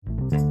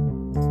I'd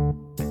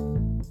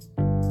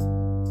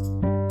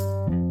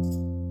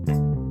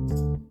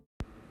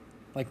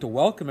like to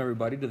welcome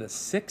everybody to the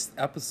 6th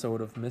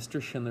episode of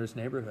Mr. Schindler's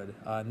Neighborhood.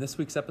 In this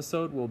week's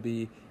episode, we'll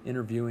be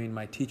interviewing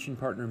my teaching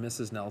partner,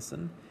 Mrs.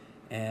 Nelson,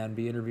 and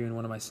be interviewing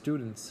one of my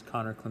students,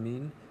 Connor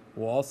Clemene.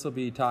 We'll also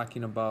be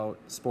talking about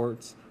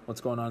sports,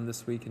 what's going on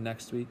this week and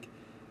next week,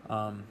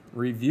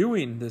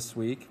 reviewing this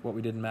week what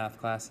we did in math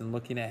class, and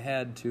looking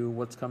ahead to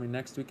what's coming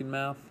next week in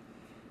math,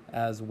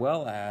 as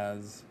well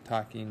as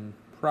talking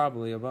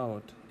probably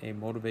about a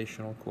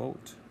motivational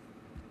quote.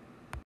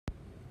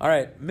 All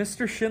right,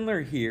 Mr. Schindler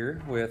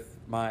here with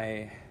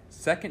my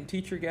second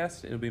teacher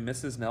guest. It'll be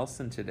Mrs.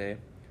 Nelson today.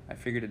 I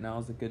figured it now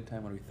is a good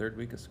time. It'll be third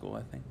week of school,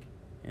 I think.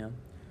 Yeah.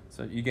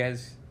 So you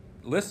guys,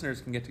 listeners,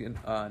 can get to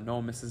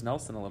know Mrs.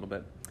 Nelson a little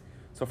bit.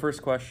 So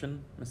first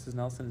question, Mrs.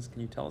 Nelson, is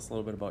can you tell us a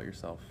little bit about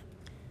yourself?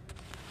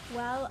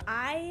 Well,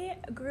 I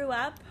grew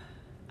up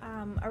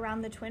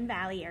around the Twin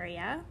Valley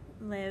area.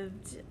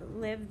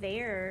 Lived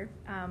there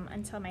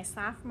until my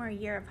sophomore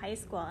year of high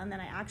school, and then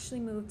I actually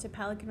moved to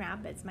Pelican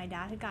Rapids. My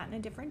dad had gotten a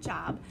different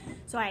job,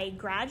 so I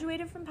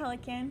graduated from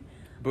Pelican.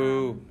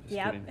 Boo.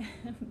 Yep.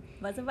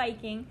 Was a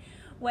Viking.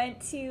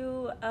 Went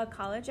to a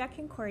college at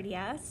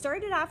Concordia.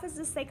 Started off as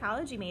a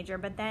psychology major,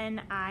 but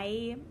then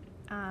I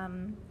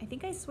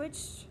think I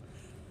switched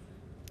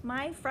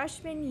my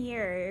freshman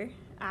year.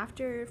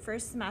 After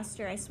first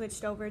semester, I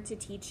switched over to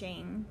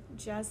teaching,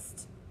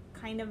 just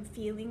kind of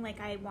feeling like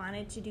I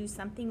wanted to do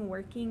something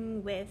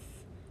working with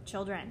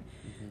children.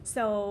 Mm-hmm.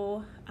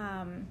 So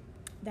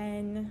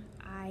then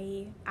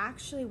I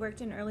actually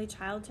worked in early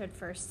childhood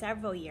for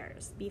several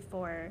years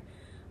before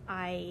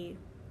I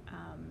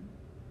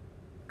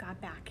got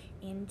back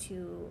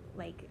into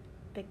like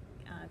the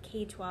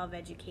K-12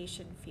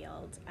 education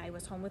field. I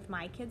was home with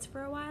my kids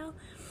for a while,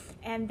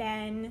 and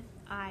then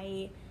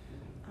I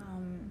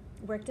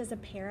worked as a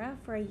para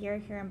for a year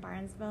here in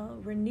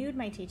Barnesville, renewed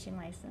my teaching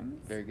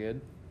license. Very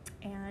good.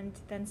 And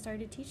then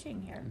started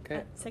teaching here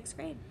at 6th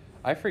grade.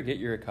 I forget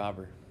you're a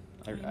Cobber.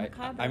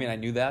 I mean, I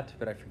knew that,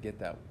 but I forget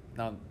that.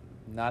 Now,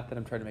 not that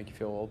I'm trying to make you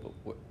feel old,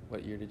 but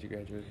what year did you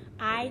graduate?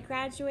 I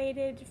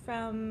graduated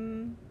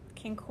from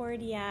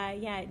Concordia.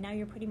 Yeah, now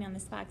you're putting me on the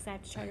spot because I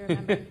have to try to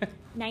remember.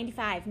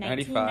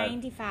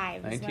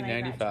 1995 is when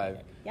I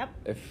graduated. Yep.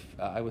 If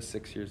I was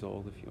 6 years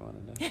old, if you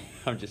wanted to.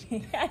 I'm just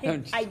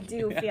I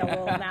do feel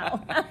old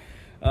now.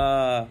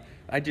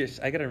 I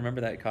got to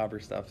remember that Cobber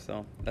stuff,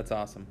 so that's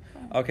awesome.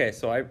 Okay,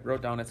 so I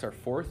wrote down it's our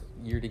 4th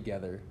year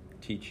together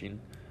teaching.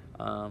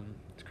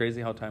 It's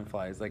crazy how time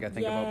flies. Like I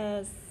think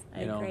about,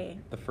 I agree.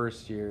 The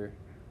first year,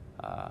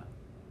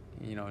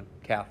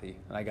 Kathy,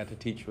 and I got to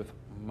teach with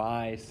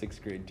my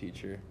 6th grade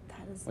teacher.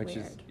 That is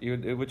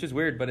weird. Which is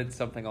weird, but it's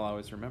something I'll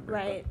always remember.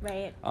 Right.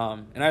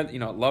 And I,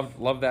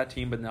 love that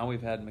team, but now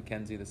we've had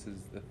Mackenzie. This is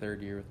the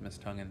 3rd year with Miss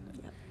Tungen.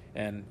 Yep.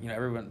 And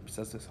everyone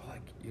says this, I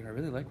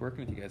really like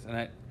working with you guys,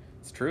 and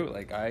it's true.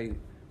 Like I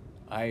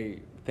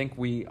think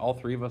we all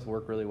three of us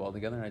work really well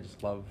together, and I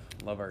just love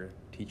our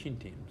teaching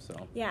team.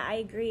 So yeah, I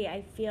agree.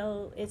 I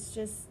feel it's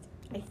just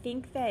I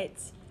think that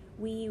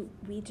we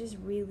just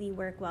really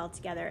work well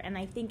together, and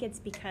I think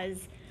it's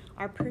because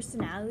our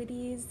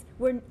personalities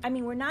we're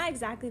not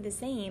exactly the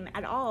same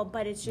at all,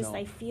 but it's just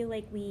I feel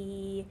like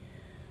we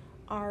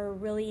are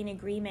really in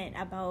agreement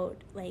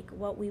about like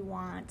what we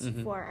want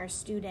for our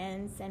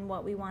students and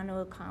what we want to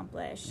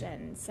accomplish,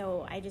 and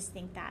so I just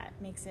think that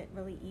makes it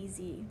really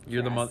easy.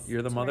 You're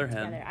the mother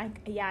hen.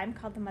 I'm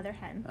called the mother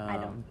hen. I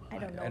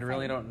don't know. I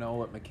really don't know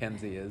what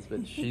Mackenzie is,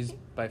 but she's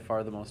by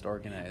far the most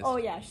organized. Oh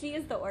yeah, she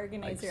is the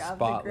organizer of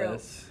the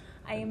group.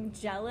 I am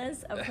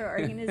jealous of her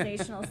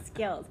organizational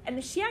skills,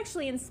 and she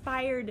actually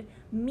inspired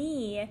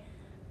me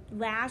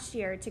last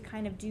year to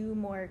kind of do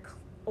more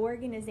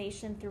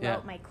organization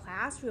throughout my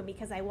classroom,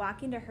 because I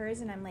walk into hers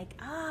and I'm like,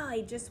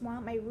 I just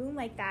want my room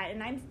like that,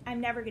 and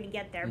I'm never going to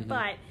get there,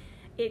 but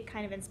it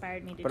kind of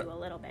inspired me to do a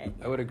little bit.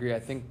 I would agree. I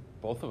think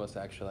both of us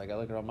actually, like I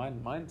look at all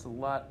mine's a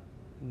lot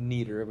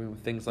neater. I mean,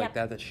 with things like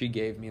that she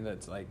gave me,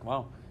 that's like,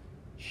 wow,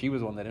 she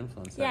was one that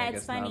influenced that. Yeah,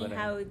 it's funny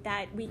how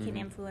that we can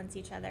influence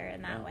each other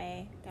in that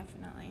way,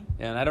 definitely.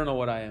 Yeah, and I don't know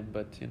what I am,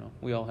 but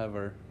we all have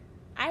our.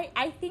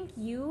 I think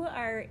you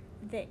are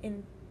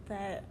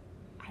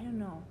I don't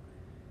know.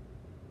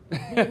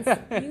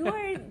 You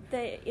are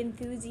the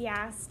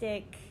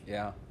enthusiastic.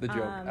 Yeah, the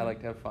joke. I like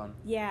to have fun.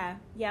 Yeah.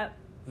 Yep.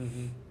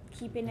 Mm-hmm.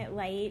 Keeping it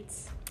light.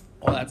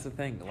 Well, that's the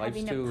thing.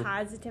 Having a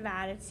positive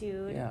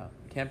attitude. Yeah,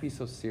 can't be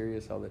so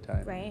serious all the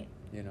time. Right.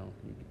 You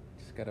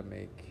just gotta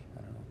make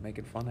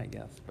it fun, I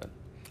guess. But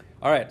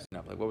all right.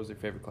 Like, what was your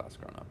favorite class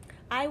growing up?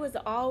 I was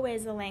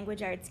always a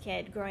language arts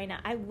kid growing up.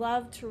 I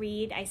loved to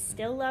read. I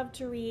still love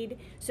to read.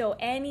 So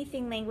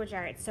anything language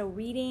arts. So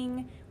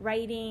reading,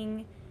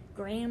 writing,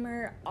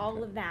 grammar,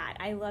 all of that.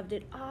 I loved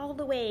it all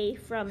the way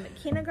from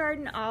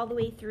kindergarten all the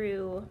way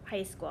through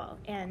high school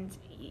and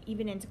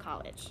even into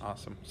college.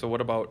 Awesome. So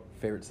what about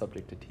favorite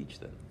subject to teach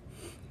then?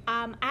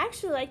 I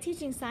actually like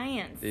teaching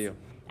science. Do you?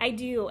 I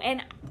do.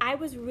 And I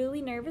was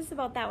really nervous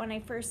about that when I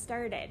first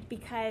started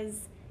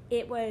because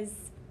it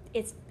was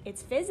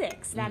it's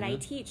physics that I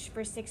teach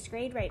for 6th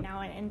grade right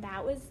now, and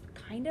that was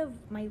kind of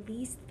my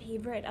least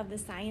favorite of the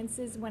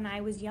sciences when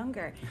I was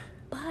younger.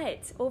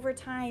 But over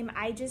time,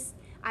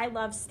 I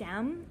love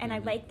STEM, and I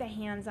like the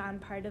hands-on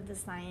part of the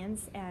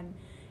science, and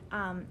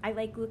I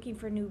like looking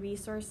for new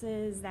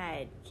resources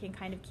that can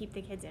kind of keep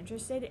the kids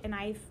interested. And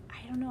I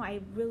don't know,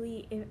 I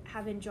really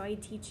have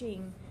enjoyed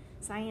teaching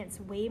science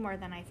way more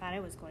than I thought I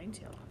was going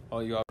to. Oh,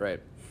 you are right.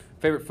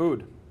 Favorite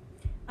food?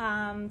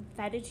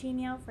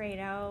 Fettuccine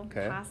Alfredo,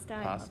 Okay. pasta.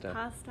 I love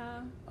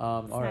pasta. It's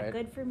all not right.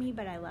 good for me,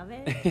 but I love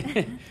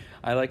it.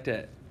 I like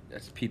to.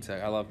 It's pizza.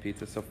 I love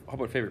pizza. So, how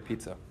about favorite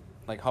pizza?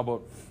 Like, how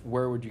about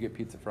where would you get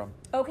pizza from?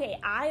 Okay,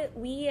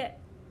 we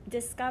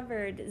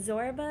discovered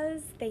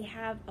Zorba's. They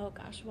have, oh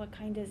gosh, what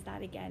kind is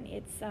that again?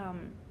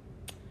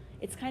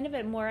 It's kind of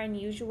a more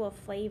unusual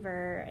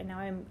flavor, and now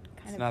I'm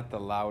kind It's of. not the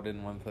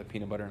Loudon one with the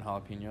peanut butter and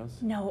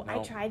jalapenos. No, I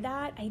tried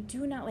that. I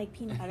do not like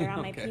peanut butter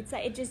on my Okay.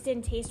 pizza. It just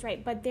didn't taste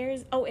right. But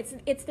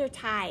it's their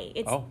Thai.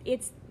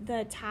 It's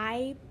the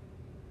Thai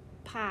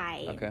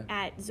pie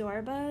at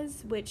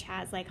Zorba's, which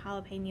has like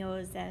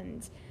jalapenos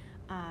and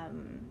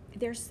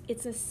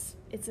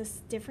it's a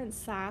different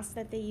sauce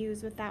that they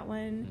use with that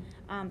one.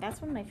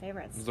 That's one of my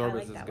favorites.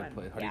 Zorba's is a good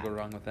place. How do you go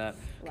wrong with that?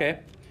 Okay,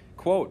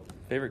 quote.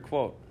 Favorite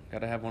quote.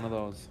 Gotta have one of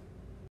those.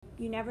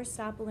 You never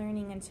stop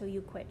learning until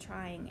you quit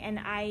trying. And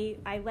I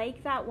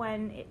like that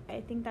one. I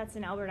think that's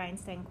an Albert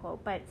Einstein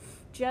quote, but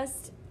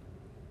just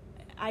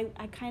I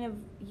kind of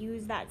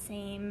use that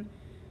same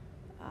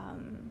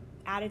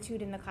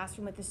attitude in the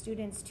classroom with the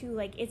students too.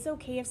 Like, it's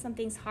okay if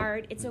something's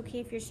hard, it's okay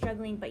if you're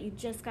struggling, but you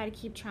just got to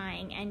keep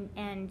trying,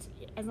 and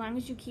as long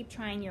as you keep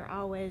trying, you're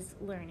always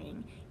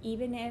learning.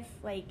 Even if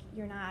like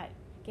you're not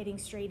getting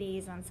straight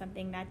A's on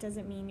something, that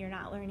doesn't mean you're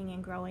not learning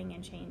and growing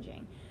and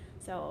changing.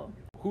 So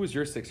who was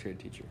your 6th grade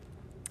teacher?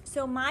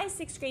 So my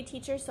 6th grade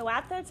teacher, so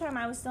at the time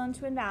I was still in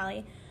Twin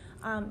Valley,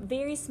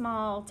 very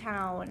small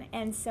town,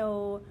 and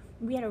so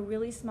we had a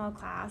really small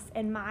class,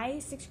 and my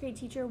 6th grade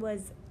teacher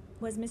was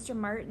Mr.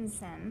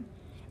 Martinson.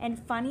 And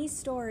funny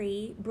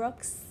story,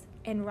 Brooks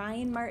and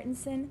Ryan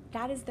Martinson,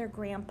 that is their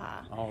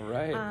grandpa. All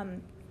right.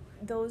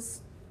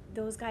 Those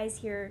guys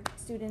here,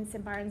 students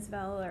in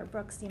Barnesville, or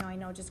Brooks, I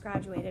know just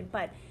graduated,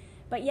 but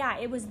yeah,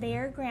 it was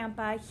their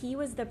grandpa. He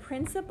was the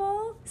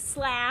principal /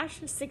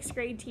 6th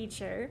grade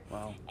teacher.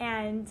 Wow.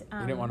 And you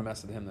didn't want to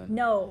mess with him then?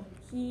 No,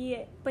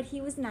 but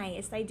he was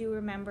nice. I do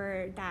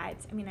remember that.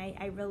 I mean,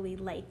 I really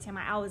liked him.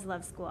 I always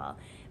loved school,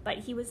 but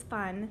he was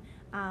fun.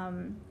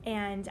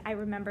 And I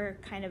remember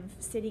kind of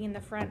sitting in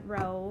the front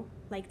row,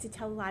 like to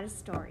tell a lot of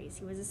stories.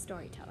 He was a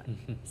storyteller.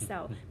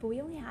 But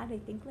we only had, I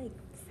think, like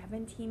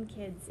 17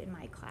 kids in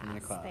my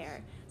class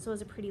there. So it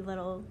was a pretty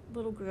little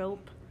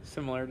group.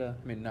 Similar to,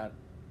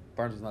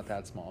 Barnes was not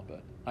that small,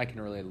 but I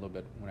can relate a little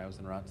bit when I was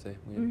in Rothsay.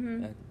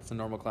 It's a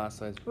normal class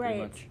size, pretty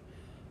much.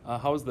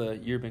 How's the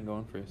year been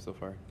going for you so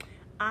far?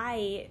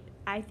 I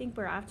think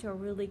we're off to a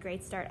really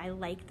great start. I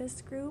like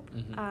this group.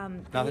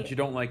 Not that you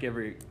don't like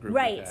every group.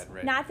 Right. Like that,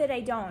 right. Not that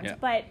I don't, yeah.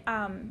 But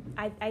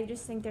I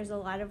just think there's a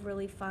lot of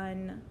really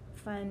fun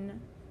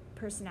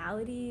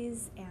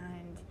personalities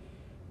and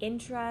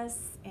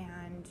interests,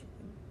 and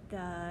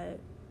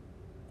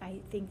I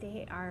think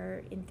they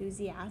are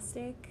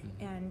enthusiastic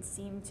and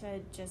seem to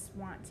just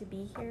want to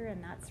be here,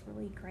 and that's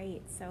really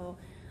great. So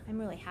I'm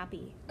really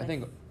happy. I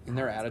think in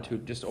their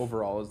attitude, just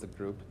overall as the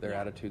group, their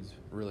attitude's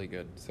really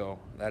good. So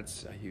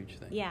that's a huge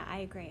thing. Yeah, I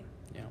agree.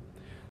 Yeah.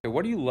 Okay,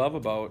 what do you love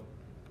about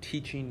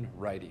teaching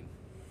writing?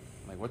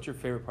 Like, what's your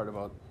favorite part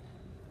about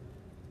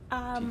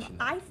teaching that?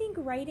 I think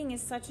writing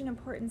is such an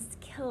important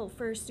skill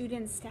for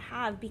students to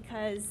have,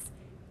 because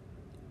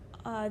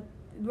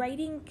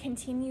writing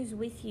continues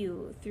with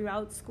you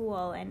throughout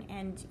school,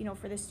 and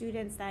for the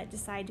students that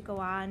decide to go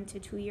on to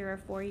 2-year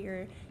or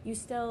 4-year, you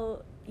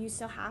still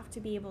have to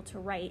be able to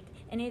write,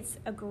 and it's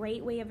a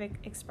great way of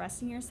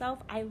expressing yourself.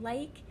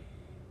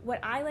 What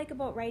I like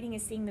about writing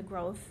is seeing the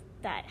growth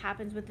that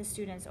happens with the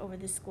students over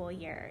the school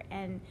year,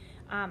 and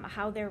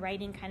how their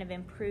writing kind of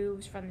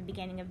improves from the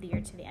beginning of the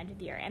year to the end of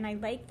the year. And I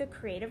like the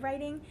creative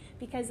writing,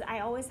 because I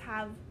always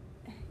have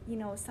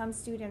some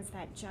students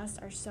that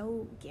just are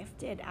so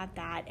gifted at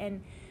that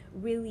and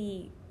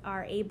really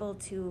are able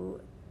to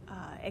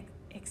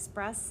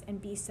express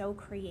and be so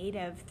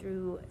creative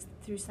through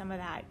some of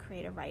that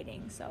creative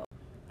writing. So,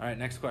 all right,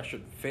 next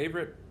question.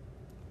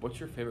 What's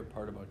your favorite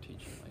part about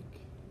teaching? Like,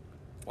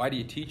 why do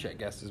you teach, I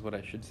guess, is what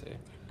I should say.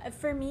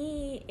 For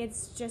me,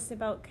 it's just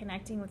about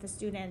connecting with the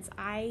students.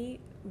 I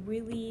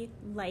really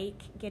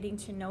like getting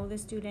to know the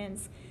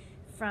students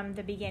from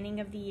the beginning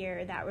of the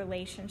year, that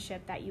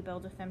relationship that you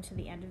build with them to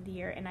the end of the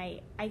year. And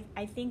I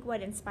think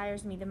what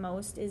inspires me the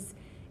most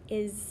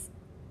is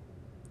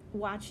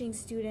watching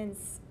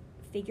students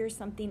figure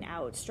something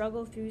out,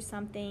 struggle through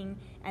something,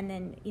 and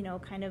then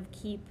kind of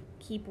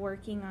keep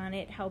working on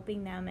it,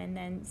 helping them, and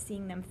then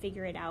seeing them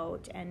figure it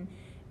out, and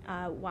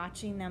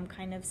watching them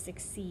kind of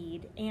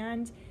succeed.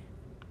 And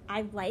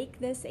I like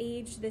this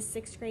age, this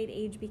 6th grade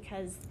age,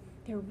 because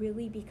they're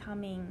really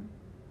becoming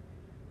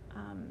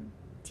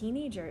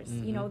teenagers.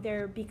 You know,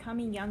 they're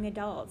becoming young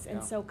adults.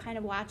 And so kind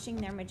of watching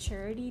their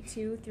maturity,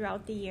 too,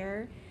 throughout the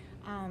year,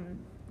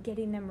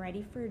 getting them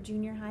ready for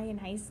junior high and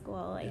high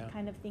school. I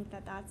kind of think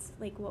that that's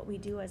like what we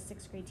do as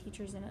sixth grade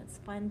teachers, and it's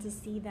fun to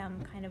see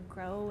them kind of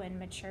grow and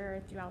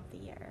mature throughout the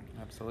year.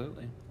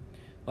 Absolutely.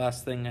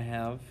 Last thing I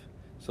have,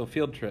 so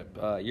field trip.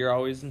 You're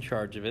always in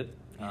charge of it,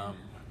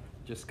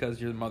 just because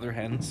you're the mother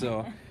hen.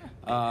 So,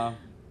 I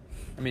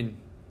mean,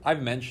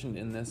 I've mentioned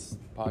in this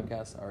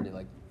podcast already,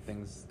 like,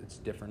 things, it's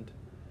different.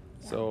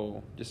 Yeah.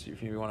 So just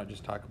if you want to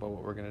just talk about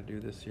what we're going to do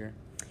this year.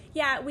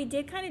 Yeah, we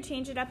did kind of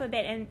change it up a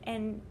bit,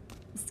 and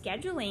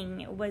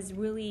scheduling was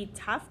really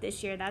tough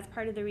this year. That's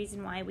part of the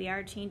reason why we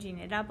are changing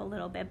it up a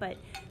little bit. But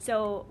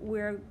so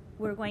we're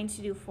going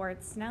to do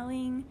Fort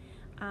Snelling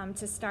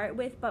to start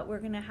with, but we're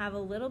going to have a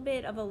little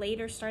bit of a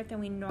later start than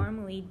we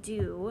normally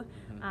do.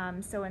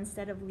 So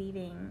instead of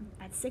leaving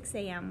at 6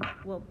 a.m.,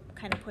 we'll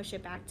kind of push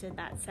it back to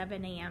that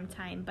 7 a.m.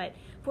 time. But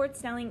Fort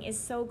Snelling is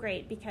so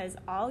great because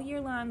all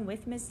year long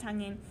with Ms.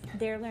 Tungen,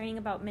 they're learning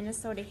about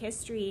Minnesota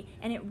history,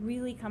 and it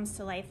really comes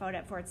to life out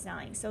at Fort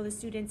Snelling. So the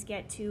students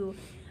get to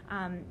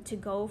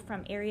go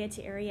from area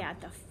to area at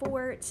the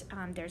fort.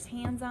 There's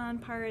hands-on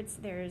parts.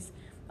 There's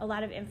a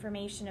lot of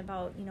information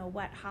about, you know,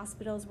 what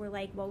hospitals were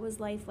like, what was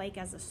life like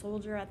as a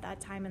soldier at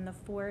that time in the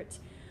fort.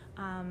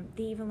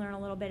 They even learn a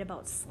little bit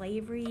about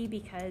slavery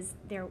because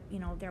there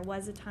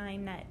was a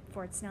time that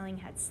Fort Snelling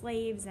had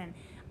slaves, and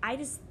I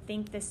just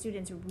think the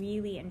students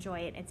really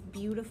enjoy it. It's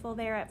beautiful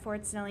there at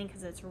Fort Snelling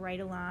because it's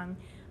right along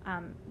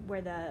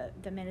where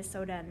the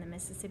Minnesota and the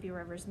Mississippi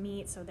rivers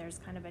meet, so there's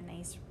kind of a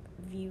nice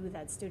view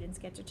that students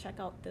get to check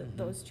out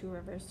those two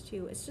rivers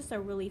too. It's just a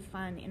really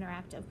fun,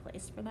 interactive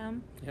place for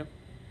them. Yep.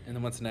 And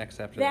then what's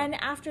next after that? Then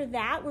after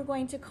that, we're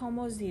going to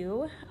Como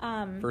Zoo.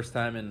 First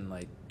time in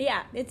like...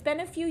 Yeah, it's been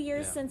a few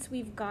years since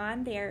we've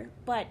gone there,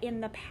 but in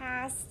the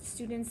past,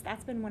 students,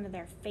 that's been one of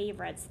their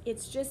favorites.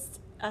 It's just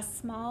a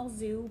small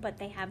zoo, but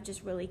they have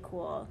just really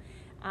cool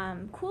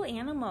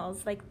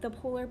animals. Like the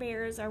polar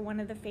bears are one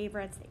of the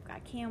favorites. They've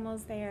got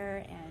camels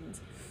there and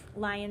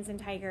lions and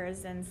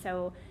tigers, and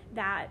so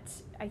that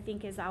I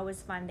think is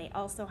always fun. They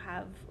also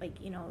have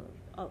like, you know,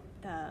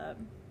 the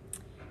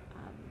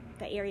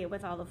area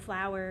with all the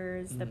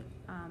flowers.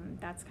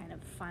 That's kind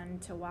of fun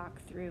to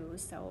walk through.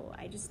 So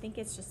I just think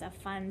it's just a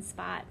fun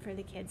spot for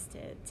the kids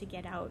to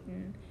get out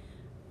and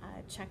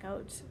check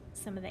out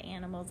some of the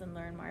animals and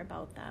learn more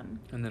about them.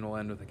 And then we'll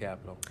end with the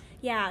Capitol.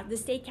 Yeah, the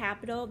state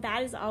capitol.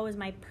 That is always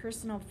my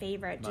personal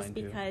favorite, just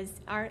Mine because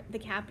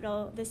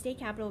the state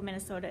capitol of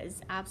Minnesota is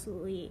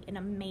absolutely an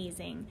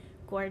amazing,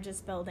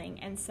 gorgeous building.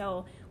 And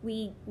so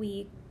we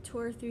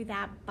tour through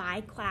that by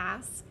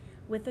class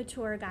with a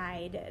tour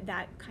guide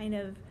that kind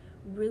of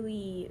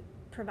really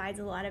provides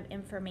a lot of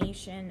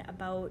information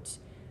about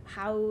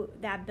how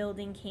that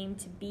building came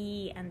to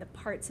be and the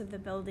parts of the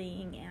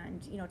building,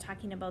 and, you know,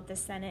 talking about the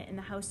Senate and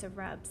the House of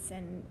Reps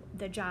and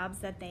the jobs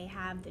that they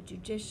have, the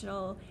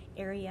judicial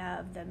area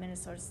of the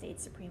Minnesota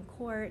State Supreme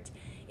Court.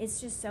 It's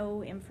just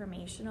so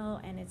informational,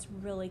 and it's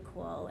really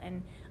cool.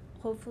 And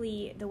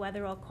hopefully the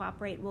weather will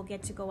cooperate. We'll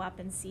get to go up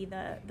and see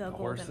the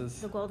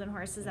golden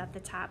horses at the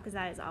top, because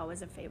that is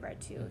always a favorite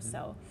too.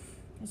 So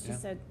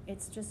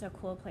it's just a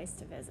cool place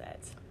to visit.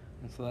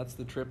 And so that's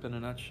the trip in a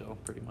nutshell,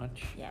 pretty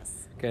much.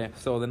 Yes. Okay,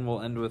 so then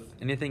we'll end with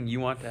anything you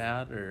want to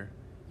add, or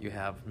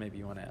maybe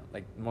you want to add.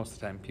 Like, most of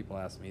the time people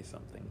ask me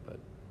something, but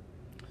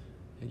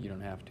you don't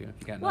have to if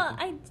you got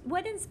nothing.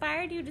 What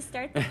inspired you to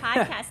start the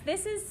podcast?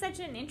 This is such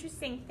an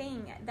interesting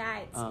thing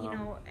that, you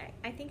know,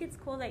 I think it's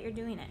cool that you're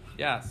doing it.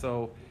 Yeah,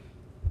 so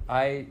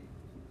I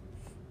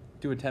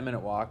do a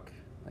 10-minute walk,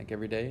 like,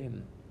 every day,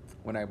 and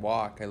when I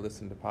walk, I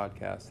listen to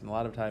podcasts, and a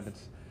lot of time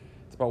it's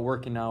about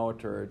working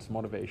out, or it's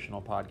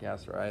motivational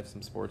podcasts, or I have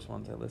some sports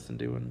ones I listen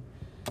to. And,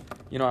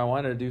 you know, I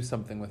wanted to do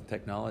something with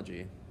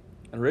technology.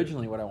 And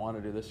originally what I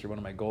wanted to do this year, one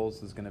of my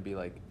goals is going to be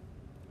like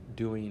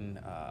doing,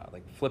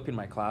 like flipping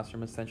my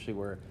classroom, essentially,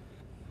 where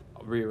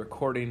I'll be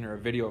recording or a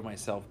video of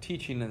myself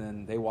teaching, and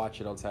then they watch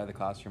it outside the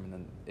classroom, and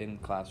then in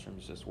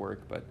classrooms just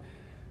work. But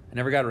I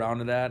never got around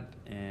to that.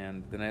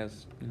 And then I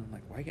was, you know,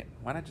 like,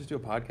 why not just do a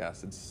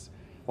podcast? It's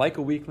like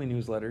a weekly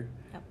newsletter.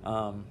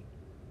 Yep.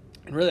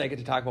 And really, I get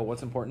to talk about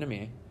what's important to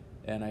me,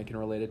 and I can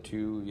relate it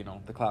to, you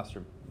know, the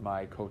classroom,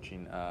 my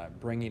coaching,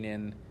 bringing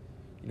in,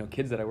 you know,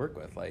 kids that I work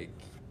with, like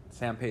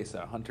Sam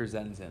Pesa, Hunter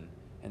Zenzen,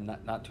 and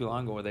not too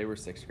long ago they were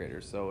sixth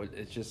graders. So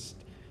it's just,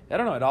 I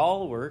don't know, it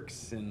all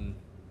works, and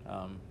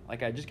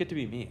like, I just get to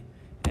be me,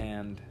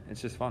 and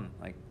it's just fun.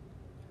 Like,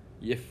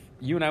 if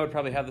you and I would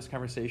probably have this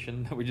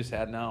conversation that we just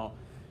had now,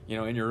 you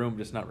know, in your room,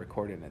 just not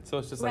recording it. So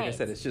it's just, like I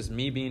said, it's just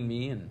me being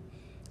me, and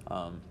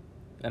I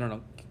don't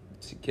know.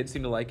 Kids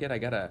seem to like it. I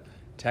got a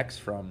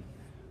text from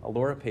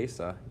Alora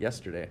Pesa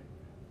yesterday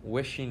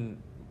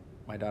wishing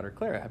my daughter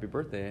Claire a happy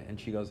birthday, and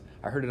she goes,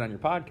 "I heard it on your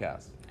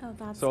podcast." Oh,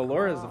 that's so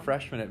Alora cool. is a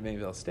freshman at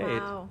Mayville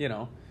State, you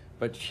know,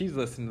 but she's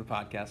listening to the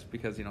podcast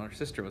because, you know, her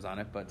sister was on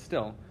it, but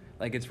still,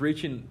 like, it's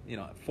reaching, you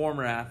know,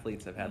 former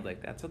athletes have had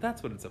like that. So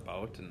that's what it's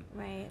about.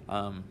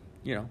 And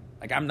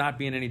like I'm not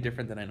being any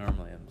different than I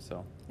normally am.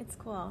 So It's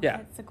cool. Yeah.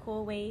 It's a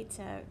cool way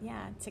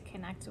to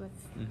connect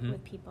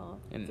with people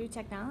And through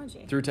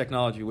technology. through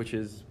technology, which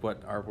is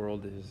what our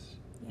world is,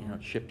 Yeah.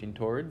 shifting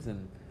towards,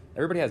 and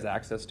everybody has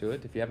access to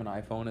it. If you have an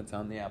iPhone, it's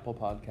on the Apple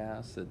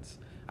Podcasts.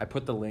 I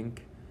put the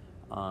link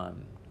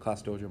on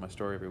Class Dojo, my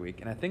story, every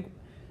week, and I think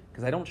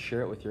because I don't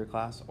share it with your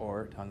class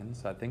or Tungan,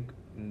 so I think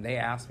they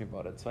asked me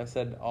about it. So I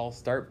said I'll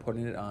start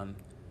putting it on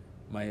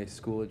my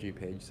Schoology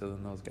page, so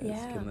then those guys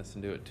can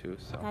listen to it too.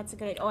 So That's a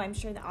good. Oh, I'm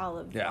sure that all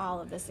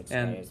of the sixth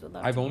and graders would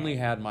love. I've to only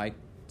hear it. had my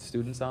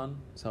students on,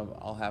 so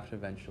I'll have to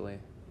eventually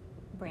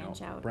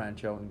branch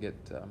out and get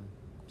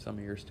some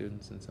of your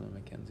students and some of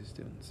Mackenzie's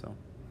students. So,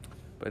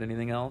 but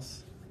anything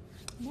else?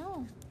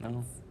 No.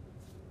 No.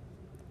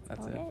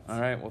 That's about it. it. All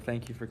right. Well,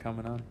 thank you for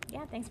coming on.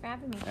 Yeah. Thanks for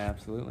having me.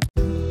 Absolutely.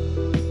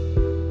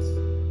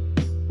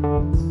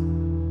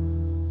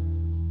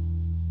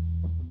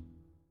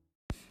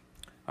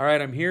 All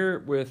right, I'm here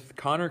with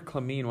Connor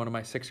Clamine, one of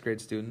my sixth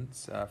grade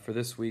students, for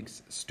this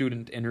week's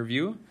student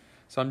interview.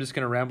 So I'm just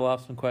going to ramble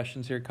off some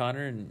questions here,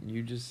 Connor, and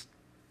you just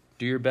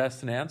do your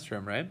best and answer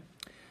them, right?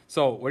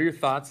 So what are your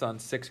thoughts on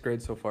sixth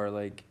grade so far?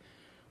 Like,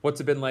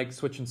 what's it been like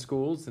switching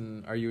schools,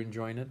 and are you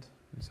enjoying it,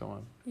 and so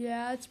on?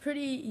 Yeah, it's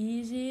pretty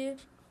easy,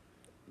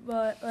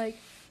 but, like,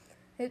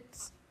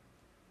 it's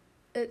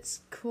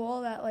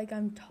cool that, like,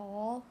 I'm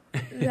tall,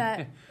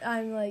 that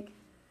I'm, like...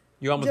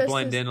 You almost Just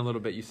blend as- in a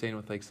little bit, you saying,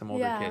 with, like, some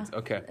older Yeah. kids.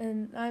 Okay.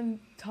 And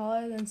I'm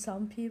taller than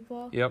some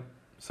people. Yep.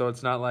 So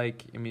it's not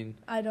like,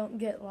 I don't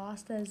get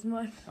lost as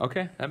much.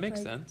 okay, that makes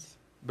Like- sense.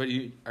 But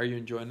are you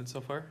enjoying it so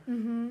far?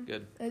 Mm-hmm.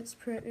 Good. It's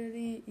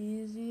pretty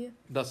easy.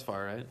 Thus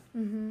far, right?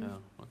 Mm-hmm.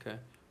 Oh, okay.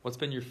 What's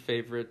been your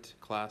favorite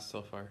class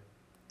so far?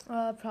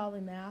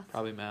 Probably math.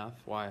 Probably math.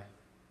 Why?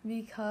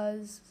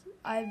 Because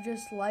I've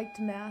just liked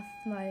math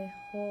my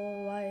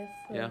whole life.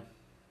 Yeah.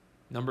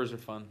 Numbers are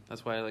fun.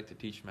 That's why I like to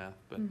teach math.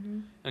 But Mm-hmm.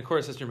 and of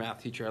course, as your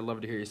math teacher, I'd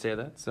love to hear you say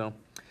that. So,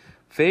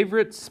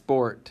 favorite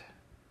sport?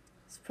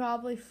 It's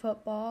probably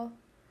football.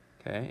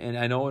 Okay. And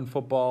I know in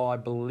football, I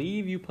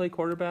believe you play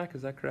quarterback.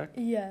 Is that correct?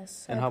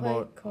 Yes, And I how play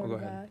about? Oh, go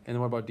quarterback. ahead. And then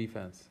what about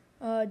defense?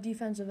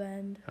 Defensive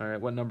end. All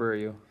right. What number are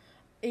you?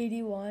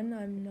 81.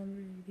 I'm number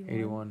 81.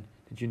 81.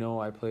 Did you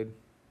know I played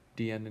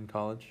D end in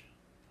college?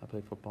 I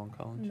played football in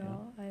college.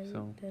 No, I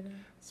So- didn't.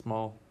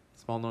 Small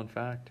known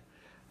fact.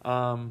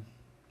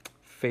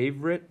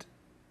 Favorite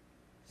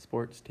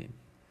sports team?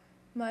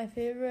 My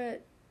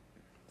favorite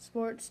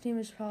sports team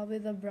is probably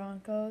the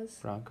Broncos.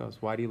 Broncos.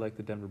 Why do you like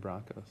the Denver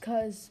Broncos?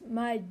 Because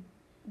my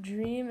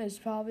dream is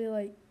probably,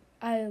 like,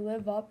 I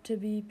live up to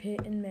be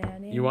Peyton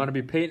Manning. You want to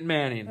be Peyton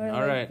Manning. Or,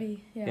 All like, right.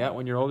 Yeah,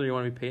 when you're older, you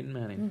want to be Peyton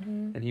Manning.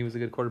 Mm-hmm. And he was a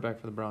good quarterback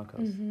for the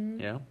Broncos. Mm-hmm.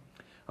 Yeah?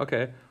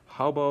 Okay.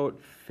 How about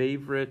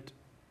favorite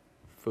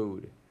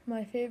food?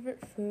 My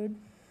favorite food,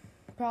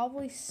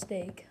 probably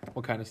steak.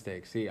 What kind of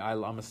steak? See,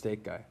 I'm a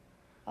steak guy.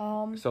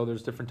 Um, So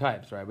there's different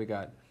types, right? We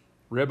got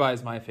ribeye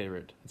is my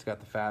favorite. It's got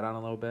the fat on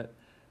a little bit.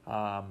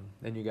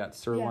 Then you got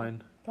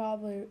sirloin,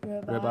 probably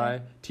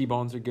ribeye.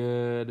 T-bones are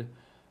good.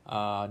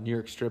 New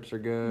York strips are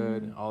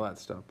good. All that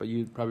stuff. But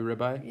you probably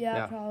ribeye?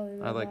 Yeah, probably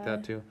ribeye. I like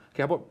that too. Okay,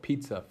 how about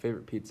pizza?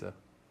 Favorite pizza?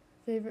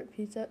 Favorite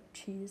pizza,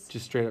 cheese.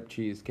 Just straight up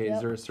cheese. Okay, is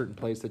Yep. there a certain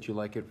place that you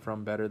like it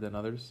from better than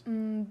others?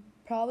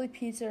 Probably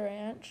Pizza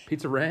Ranch.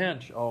 Pizza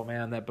Ranch. Oh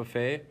man, that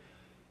buffet.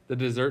 The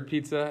dessert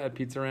pizza at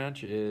Pizza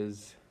Ranch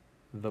is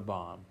the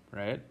bomb,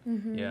 right?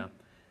 Mm-hmm. Yeah.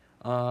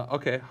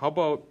 Okay,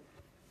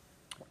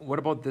 what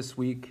about this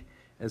week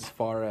as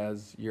far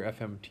as your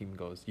FM team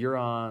goes? You're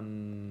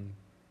on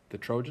the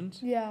Trojans?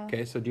 Yeah.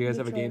 Okay, so do you guys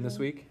The have a game this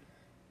Trojans.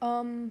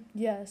 week?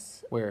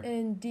 Yes. Where?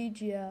 In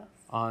DGF.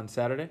 On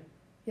Saturday?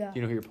 Yeah. Do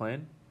you know who you're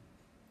playing?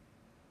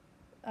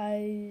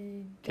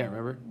 I Can't don't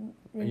remember?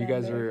 You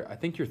guys are, I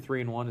think you're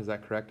 3-1, is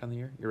that correct on the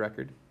year? Your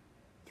record?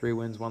 3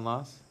 wins, 1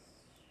 loss?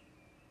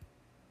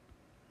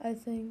 I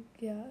think,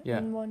 yeah. Yeah.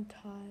 And one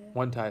tie.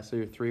 1 tie, so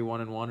you're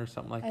 3-1-1 or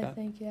something like I that?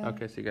 think, yeah.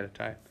 Okay, so you got a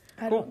tie.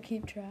 I cool. don't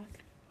keep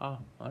track. Oh,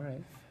 all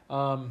right.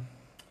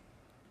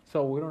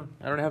 So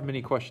I don't have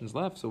many questions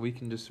left, so we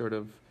can just sort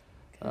of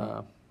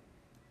Okay.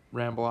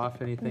 ramble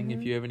off anything if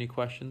Mhm. you have any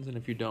questions, and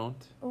if you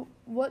don't, Oh,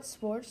 what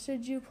sports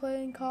did you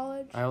play in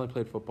college? I only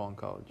played football in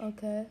college.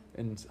 Okay.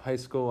 In high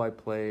school, I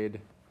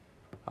played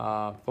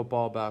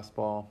football,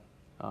 basketball.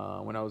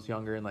 When I was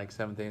younger, in like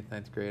 7th, 8th,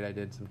 9th grade, I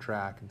did some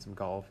track and some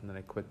golf, and then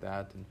I quit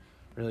that and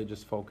really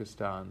just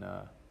focused on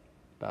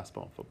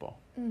basketball and football.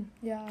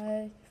 Yeah,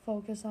 I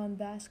focus on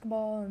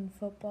basketball and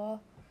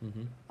football.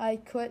 Mm-hmm. I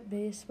quit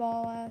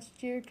baseball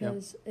last year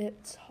because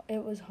it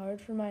was hard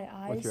for my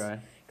eyes. With your eye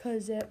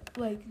Because it,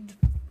 like,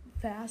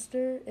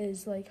 faster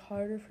is, like,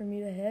 harder for me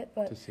to hit.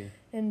 But to see.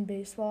 in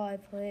baseball, I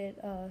played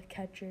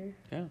catcher.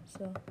 Yeah,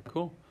 So,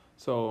 cool.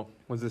 So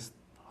was this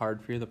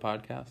hard for you, the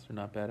podcast, or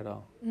not bad at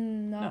all?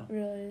 not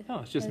really. No,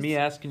 it's just me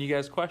asking you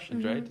guys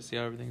questions, right, Mhm. to see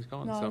how everything's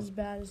going. Not So as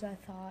bad as I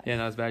thought. yeah,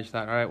 not as bad as you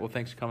thought. All right, well,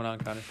 thanks for coming on,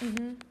 Connor.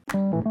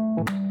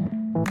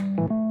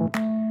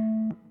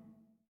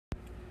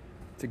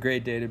 It's a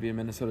great day to be a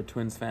Minnesota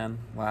Twins fan.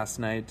 Last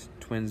night,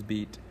 Twins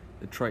beat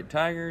Detroit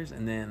Tigers,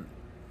 and then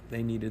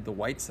they needed the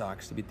White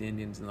Sox to beat the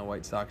Indians, and the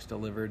White Sox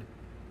delivered,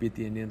 beat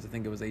the Indians. I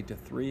think it was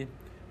 8-3,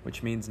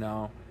 which means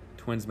now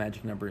Twins'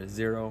 magic number is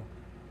 0.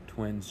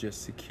 Twins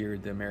just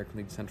secured the American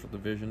League Central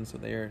Division, so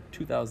they are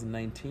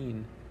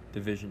 2019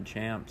 division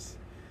champs.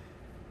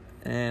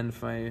 And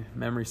if my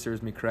memory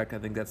serves me correct, I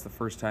think that's the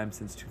first time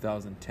since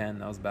 2010.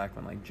 That was back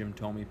when like Jim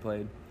Thome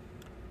played.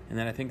 And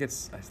then I think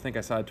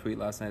I saw a tweet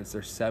last night. It's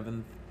their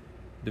 7th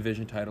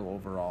division title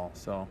overall.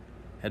 So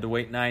had to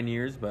wait 9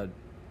 years, but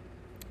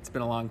it's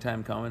been a long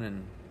time coming,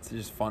 and it's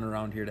just fun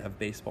around here to have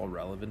baseball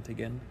relevant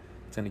again.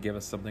 It's going to give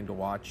us something to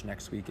watch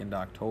next week into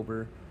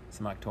October,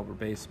 some October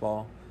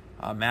baseball.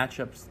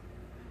 Matchups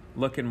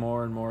looking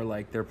more and more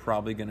like they're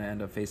probably going to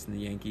end up facing the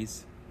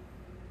Yankees,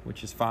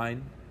 which is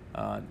fine.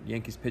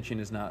 Yankees pitching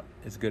is not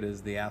as good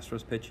as the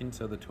Astros pitching,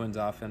 so the Twins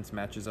offense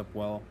matches up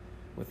well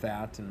with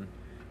that. And,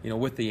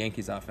 with the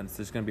Yankees offense,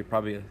 there's going to be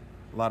probably a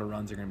lot of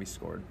runs are going to be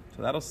scored.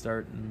 So that'll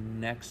start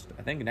next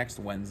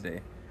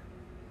Wednesday.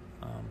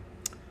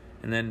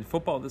 And then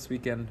football this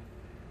weekend,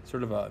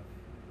 sort of a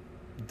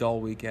dull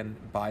weekend.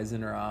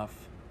 Bison are off.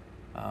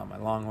 My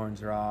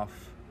Longhorns are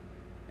off.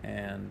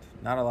 And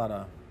not a lot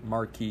of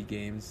marquee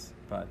games,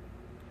 but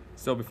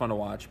still be fun to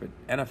watch. But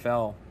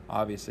NFL,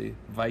 obviously,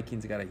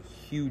 Vikings got a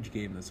huge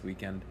game this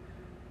weekend.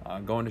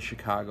 Going to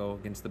Chicago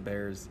against the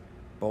Bears.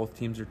 Both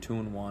teams are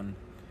 2-1.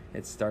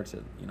 It starts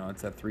at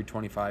it's at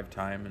 3:25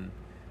 time,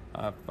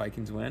 and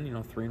Vikings win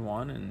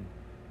 3-1 and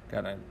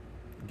got a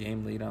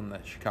game lead on the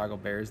Chicago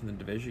Bears in the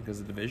division, because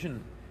the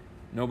division,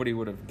 nobody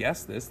would have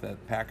guessed this,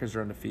 that Packers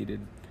are undefeated,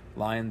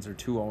 Lions are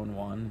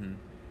 2-0-1, and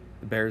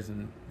the Bears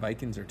and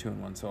Vikings are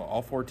 2-1. So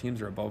all 4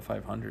 teams are above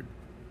 500.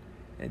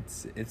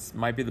 It's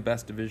might be the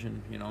best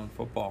division in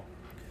football.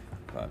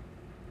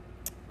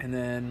 And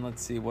then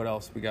let's see what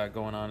else we got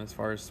going on as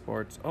far as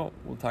sports.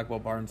 We'll talk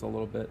about Barnes a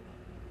little bit.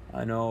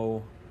 I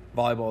know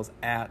volleyball's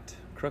at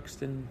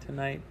Crookston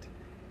tonight,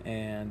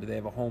 and they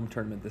have a home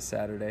tournament this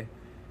Saturday.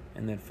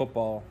 And then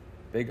football,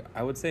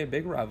 I would say a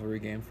big rivalry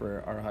game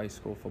for our high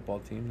school football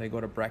team. They go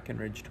to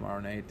Breckenridge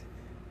tomorrow night.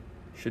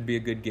 Should be a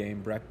good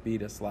game. Breck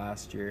beat us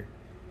last year.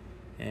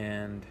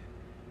 And,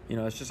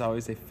 it's just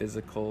always a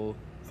physical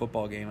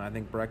football game. I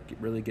think Breck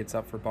really gets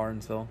up for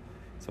Barnesville.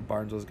 So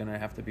Barnesville's going to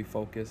have to be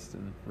focused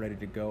and ready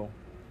to go.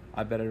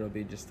 I bet it'll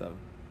be just a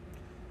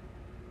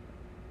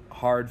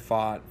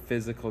hard-fought,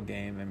 physical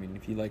game. I mean,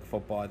 if you like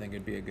football, I think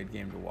it'd be a good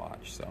game to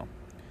watch. So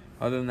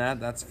other than that,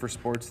 that's for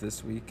sports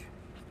this week.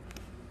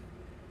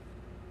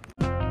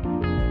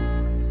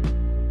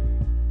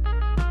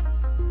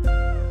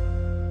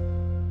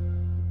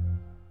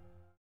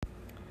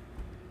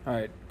 All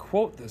right,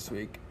 quote this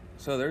week.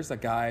 So there's a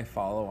guy I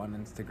follow on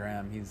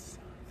Instagram. I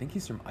think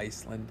he's from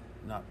Iceland,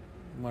 not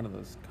one of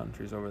those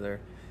countries over there.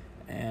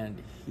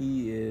 And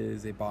he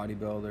is a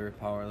bodybuilder,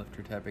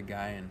 powerlifter type of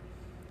guy. And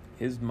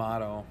his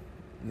motto,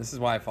 and this is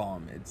why I follow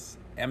him, it's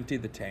empty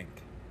the tank.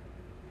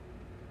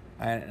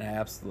 And I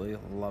absolutely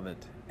love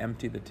it.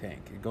 Empty the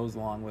tank. It goes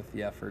along with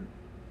the effort,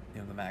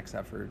 the max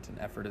effort, and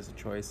effort is a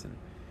choice. And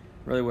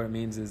really what it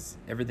means is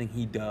everything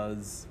he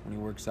does when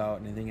he works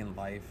out, anything in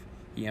life,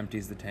 he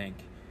empties the tank.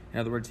 In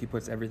other words, he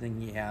puts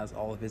everything he has,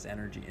 all of his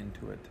energy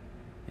into it.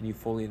 And you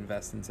fully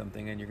invest in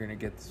something, and you're going to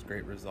get this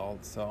great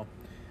results. So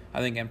I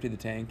think empty the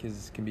tank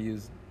can be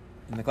used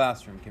in the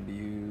classroom, can be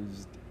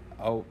used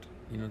out,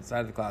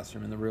 inside the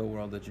classroom, in the real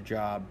world, at your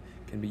job,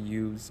 can be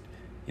used,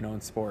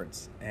 in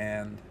sports.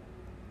 And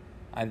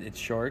it's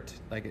short,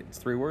 like it's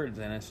 3 words,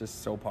 and it's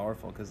just so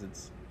powerful, because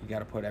you got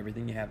to put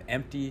everything you have.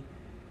 Empty,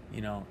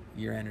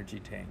 your energy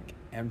tank.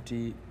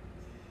 Empty,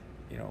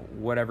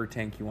 whatever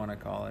tank you want to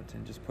call it,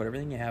 and just put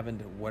everything you have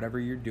into whatever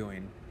you're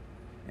doing,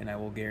 and I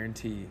will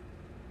guarantee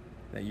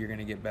that you're going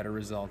to get better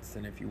results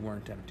than if you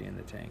weren't emptying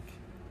the tank.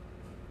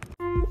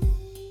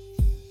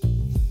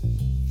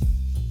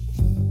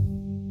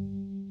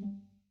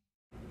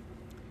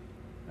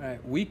 All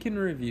right, week in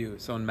review.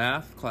 So in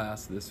math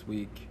class this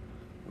week,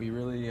 we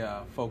really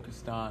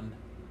focused on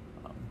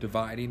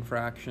dividing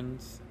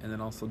fractions, and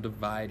then also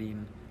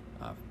dividing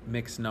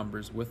mixed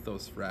numbers with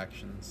those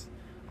fractions.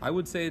 I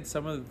would say it's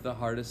some of the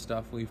hardest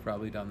stuff we've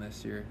probably done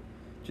this year,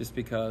 just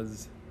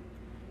because,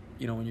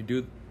 when you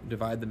do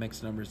divide the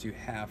mixed numbers, you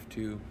have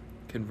to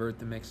convert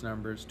the mixed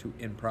numbers to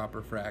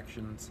improper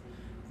fractions.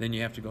 Then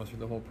you have to go through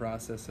the whole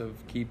process of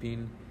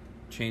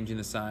changing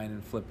the sign,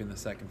 and flipping the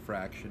second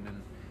fraction.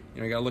 And,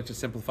 you got to look to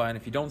simplify. And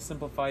if you don't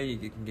simplify,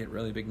 you can get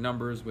really big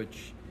numbers,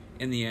 which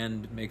in the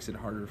end makes it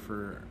harder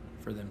for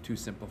them to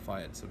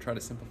simplify it. So try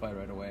to simplify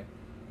right away.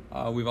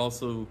 We've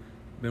also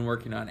been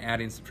working on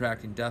adding,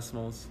 subtracting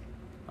decimals.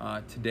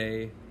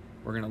 Today,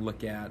 we're going to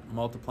look at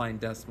multiplying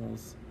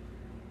decimals,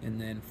 and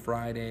then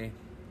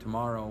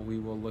tomorrow, we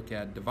will look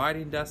at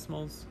dividing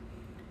decimals,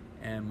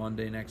 and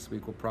Monday next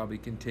week, we'll probably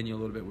continue a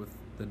little bit with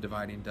the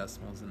dividing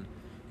decimals. And,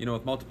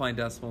 with multiplying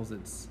decimals,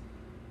 it's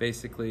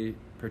basically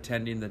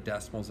pretending the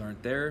decimals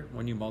aren't there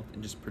when you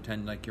and just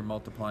pretend like you're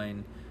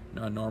multiplying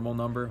a normal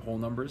number, whole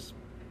numbers.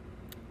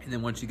 And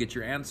then once you get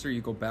your answer,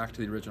 you go back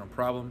to the original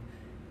problem,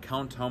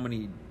 count how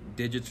many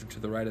digits are to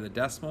the right of the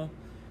decimal,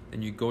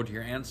 Then you go to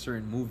your answer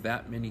and move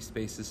that many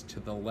spaces to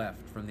the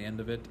left from the end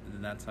of it, and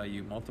then that's how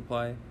you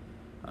multiply.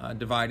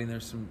 Dividing,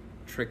 there's some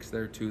tricks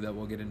there too that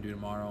we'll get into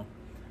tomorrow.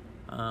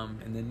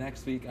 And then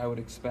next week I would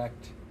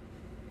expect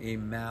a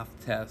math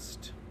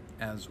test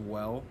as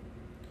well.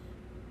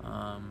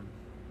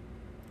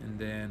 And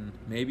then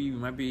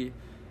maybe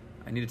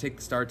I need to take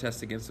the STAR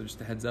test again, so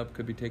just a heads up,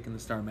 could be taking the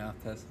STAR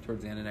math test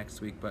towards the end of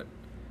next week. But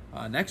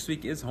next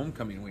week is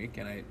homecoming week,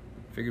 and I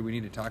figured we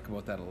need to talk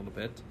about that a little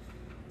bit.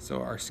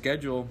 So our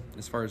schedule,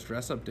 as far as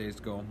dress-up days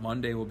go,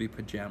 Monday will be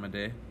pajama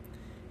day,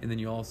 and then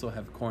you also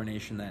have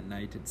coronation that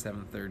night at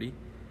 7:30.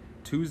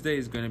 Tuesday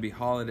is going to be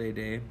holiday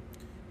day,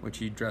 which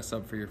you dress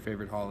up for your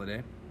favorite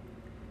holiday.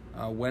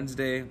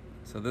 Wednesday,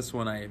 so this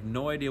one I have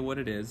no idea what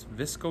it is,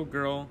 Visco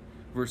Girl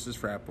versus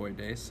Frat Boy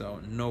Day,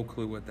 so no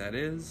clue what that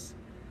is.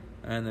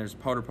 And there's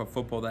Powder Puff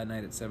football that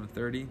night at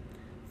 7:30.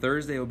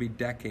 Thursday will be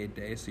Decade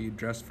Day, so you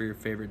dress for your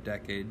favorite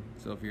decade.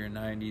 So if you're in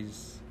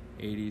 90s,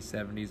 80s,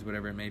 70s,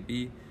 whatever it may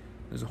be.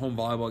 There's a home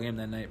volleyball game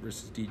that night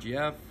versus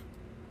DGF.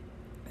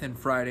 And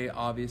Friday,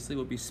 obviously,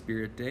 will be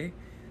Spirit Day.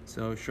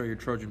 So show your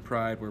Trojan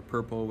pride, wear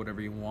purple,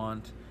 whatever you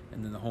want.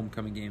 And then the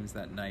homecoming games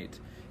that night.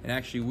 And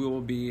actually, we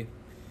will be...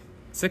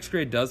 6th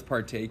grade does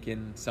partake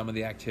in some of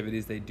the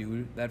activities they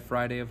do that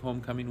Friday of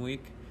homecoming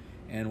week.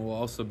 And we'll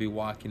also be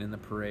walking in the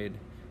parade.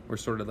 We're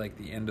sort of like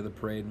the end of the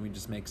parade, and we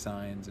just make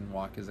signs and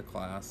walk as a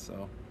class.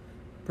 So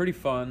pretty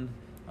fun.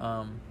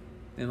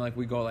 And like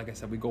we go, like I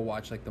said, we go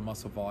watch like the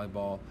muscle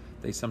volleyball.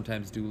 They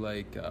sometimes do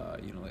like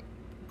like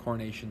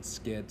coronation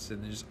skits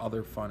and just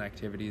other fun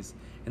activities.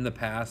 In the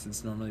past,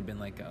 it's normally been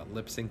like a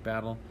lip sync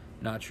battle.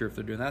 Not sure if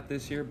they're doing that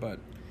this year, but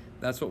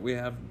that's what we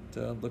have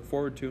to look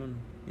forward to.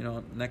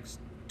 And next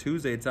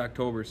Tuesday it's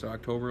October, so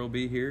October will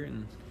be here,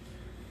 and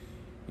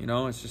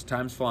it's just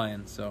time's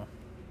flying. So,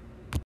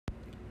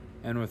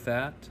 and with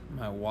that,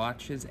 my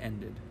watch has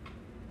ended.